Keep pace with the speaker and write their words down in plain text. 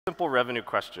simple revenue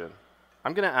question.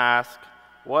 I'm going to ask,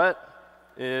 what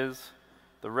is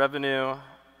the revenue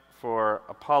for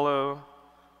Apollo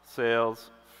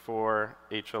sales for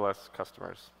HLS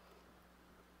customers?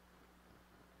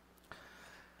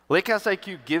 Lakehouse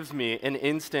IQ gives me an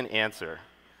instant answer.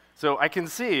 So I can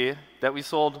see that we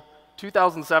sold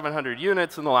 2,700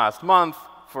 units in the last month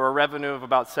for a revenue of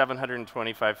about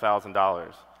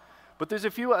 $725,000. But there's a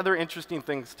few other interesting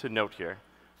things to note here.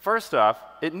 First off,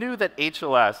 it knew that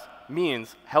HLS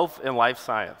means health and life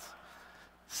science.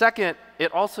 Second,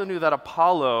 it also knew that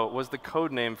Apollo was the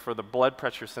code name for the blood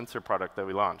pressure sensor product that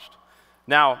we launched.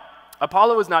 Now,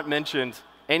 Apollo is not mentioned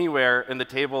anywhere in the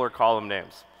table or column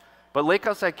names. But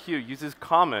Lakehouse IQ uses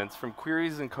comments from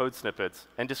queries and code snippets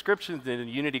and descriptions in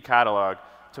the Unity catalog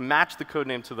to match the code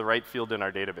name to the right field in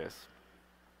our database.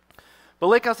 But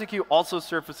Lakehouse IQ also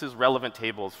surfaces relevant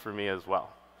tables for me as well.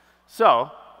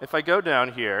 So if I go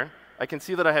down here, I can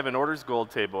see that I have an orders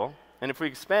gold table. And if we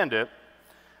expand it,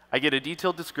 I get a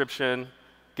detailed description,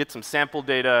 get some sample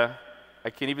data.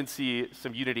 I can even see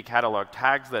some Unity catalog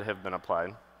tags that have been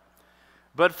applied.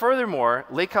 But furthermore,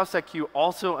 Lakehouse IQ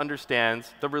also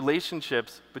understands the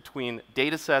relationships between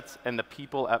data sets and the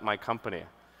people at my company.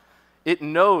 It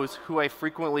knows who I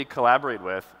frequently collaborate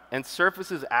with and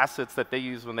surfaces assets that they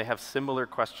use when they have similar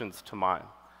questions to mine.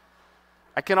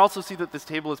 I can also see that this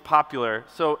table is popular,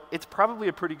 so it's probably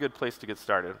a pretty good place to get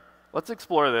started. Let's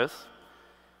explore this,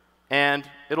 and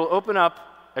it'll open up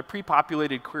a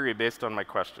pre-populated query based on my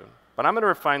question. But I'm going to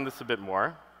refine this a bit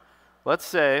more. Let's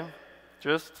say,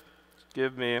 just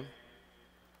give me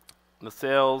the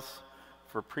sales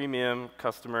for premium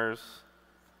customers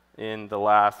in the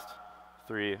last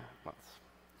 3 months.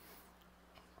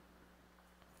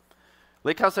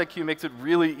 Lakehouse IQ makes it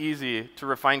really easy to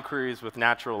refine queries with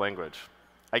natural language.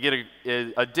 I get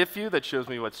a diff view that shows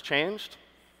me what's changed.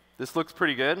 This looks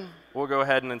pretty good. We'll go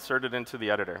ahead and insert it into the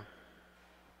editor.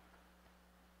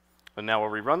 And now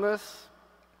we'll rerun this.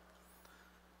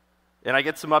 And I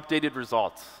get some updated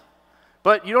results.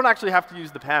 But you don't actually have to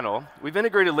use the panel. We've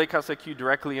integrated Lakehouse IQ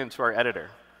directly into our editor.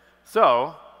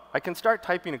 So I can start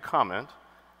typing a comment.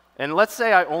 And let's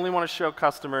say I only want to show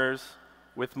customers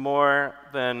with more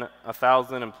than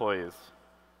 1,000 employees.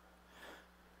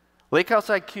 Lakehouse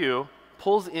IQ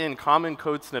pulls in common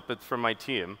code snippets from my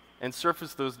team and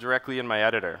surfaces those directly in my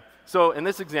editor. So in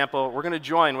this example, we're going to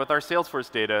join with our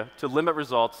Salesforce data to limit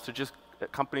results to just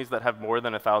companies that have more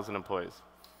than 1,000 employees.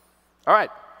 All right,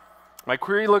 my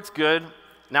query looks good.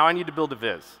 Now I need to build a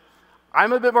viz.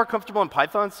 I'm a bit more comfortable in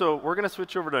Python, so we're going to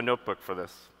switch over to a notebook for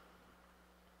this.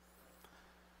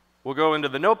 We'll go into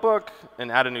the notebook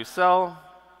and add a new cell.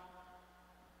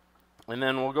 And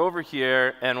then we'll go over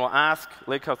here, and we'll ask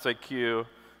Lakehouse IQ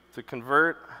to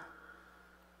convert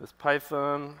this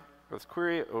Python, this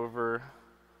query over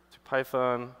to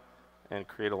Python and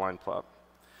create a line plot.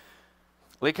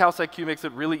 Lakehouse IQ makes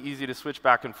it really easy to switch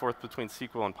back and forth between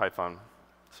SQL and Python.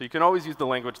 So you can always use the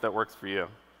language that works for you.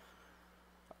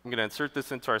 I'm going to insert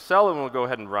this into our cell, and we'll go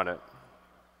ahead and run it.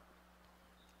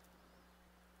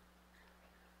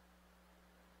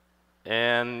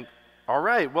 And all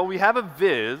right, well, we have a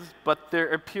viz, but there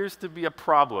appears to be a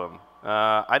problem.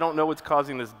 I don't know what's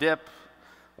causing this dip.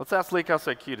 Let's ask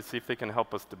Lakehouse IQ to see if they can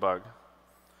help us debug.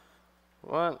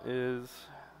 What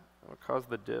caused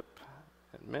the dip?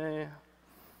 It may.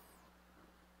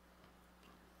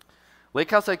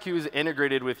 Lakehouse IQ is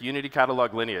integrated with Unity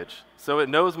Catalog lineage, so it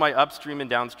knows my upstream and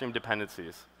downstream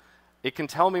dependencies. It can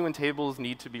tell me when tables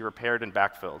need to be repaired and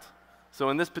backfilled. So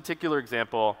in this particular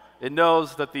example, it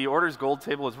knows that the orders gold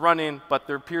table is running, but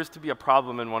there appears to be a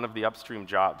problem in one of the upstream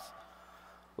jobs.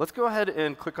 Let's go ahead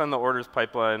and click on the orders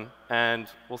pipeline, and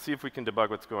we'll see if we can debug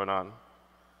what's going on.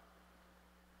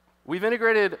 We've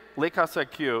integrated Lakehouse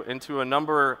IQ into a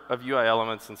number of UI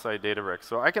elements inside Databricks,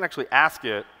 so I can actually ask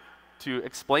it to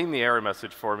explain the error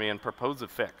message for me and propose a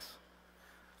fix.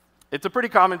 It's a pretty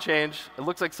common change. It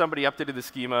looks like somebody updated the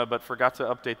schema but forgot to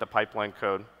update the pipeline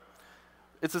code.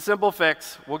 It's a simple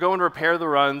fix. We'll go and repair the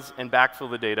runs and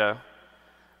backfill the data.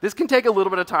 This can take a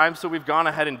little bit of time, so we've gone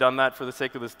ahead and done that for the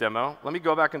sake of this demo. Let me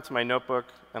go back into my notebook,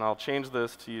 and I'll change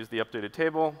this to use the updated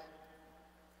table.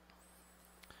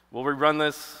 We'll rerun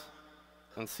this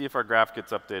and see if our graph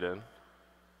gets updated.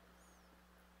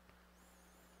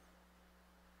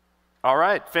 All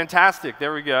right, fantastic.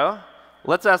 There we go.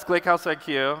 Let's ask Lakehouse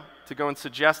IQ to go and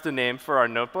suggest a name for our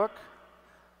notebook.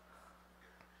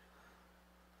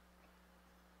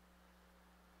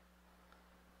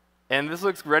 And this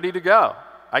looks ready to go.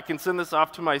 I can send this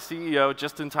off to my CEO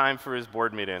just in time for his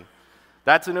board meeting.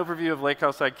 That's an overview of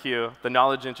Lakehouse IQ, the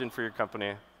knowledge engine for your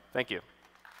company. Thank you.